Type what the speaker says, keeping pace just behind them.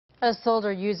A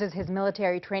soldier uses his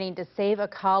military training to save a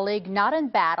colleague, not in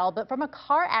battle, but from a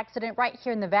car accident right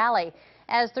here in the valley.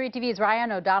 As 3TV's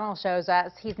Ryan O'Donnell shows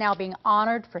us, he's now being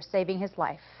honored for saving his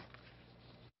life.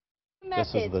 This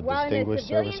is the Distinguished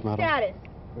Service Medal.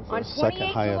 It's the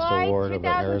second highest award of the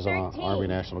Arizona Army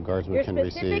National Guardsman can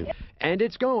receive. And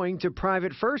it's going to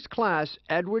Private First Class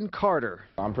Edwin Carter.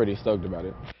 I'm pretty stoked about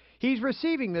it. He's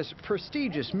receiving this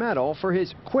prestigious medal for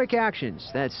his quick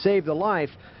actions that saved the life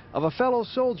of a fellow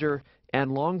soldier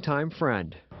and longtime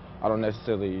friend. I don't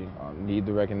necessarily need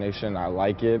the recognition. I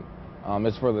like it.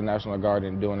 It's for the National Guard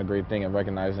and doing a great thing and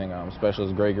recognizing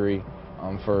Specialist Gregory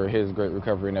for his great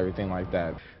recovery and everything like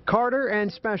that. Carter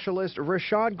and Specialist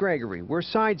Rashad Gregory were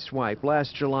sideswiped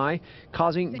last July,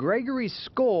 causing Gregory's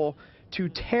skull to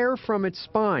tear from its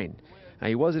spine. Now,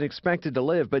 he wasn't expected to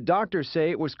live, but doctors say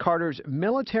it was Carter's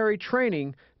military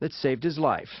training that saved his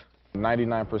life.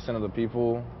 99% of the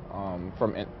people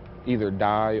from either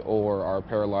die or are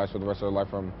paralyzed for the rest of their life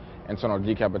from internal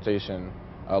decapitation.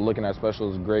 Looking at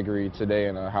Specialist Gregory today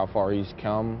and how far he's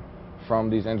come from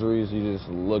these injuries, you just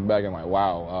look back and like,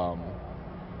 wow,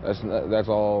 that's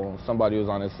all. Somebody was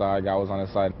on his side, God was on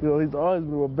his side. You know, he's always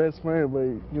been my best friend, but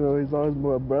you know, he's always been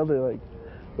my brother. Like,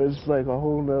 but it's like a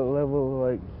whole nother level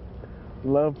of like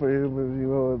love for him, and you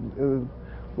know, and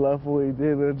love for what he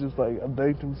did. And just like I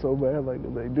thanked him so bad. Like,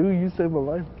 dude, you saved my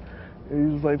life. And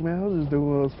he was like, man, I was just doing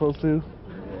what I was supposed to.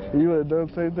 You would have done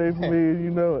the same thing for me, and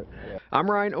you know it. I'm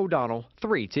Ryan O'Donnell,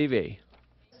 3TV.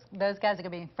 Those guys are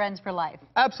going to be friends for life.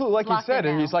 Absolutely, like you said,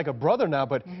 and he's like a brother now,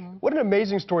 but what an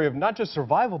amazing story of not just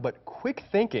survival, but quick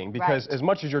thinking, because as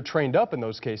much as you're trained up in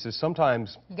those cases,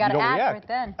 sometimes you don't react. Right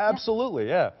then. Absolutely,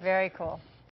 yeah. Very cool.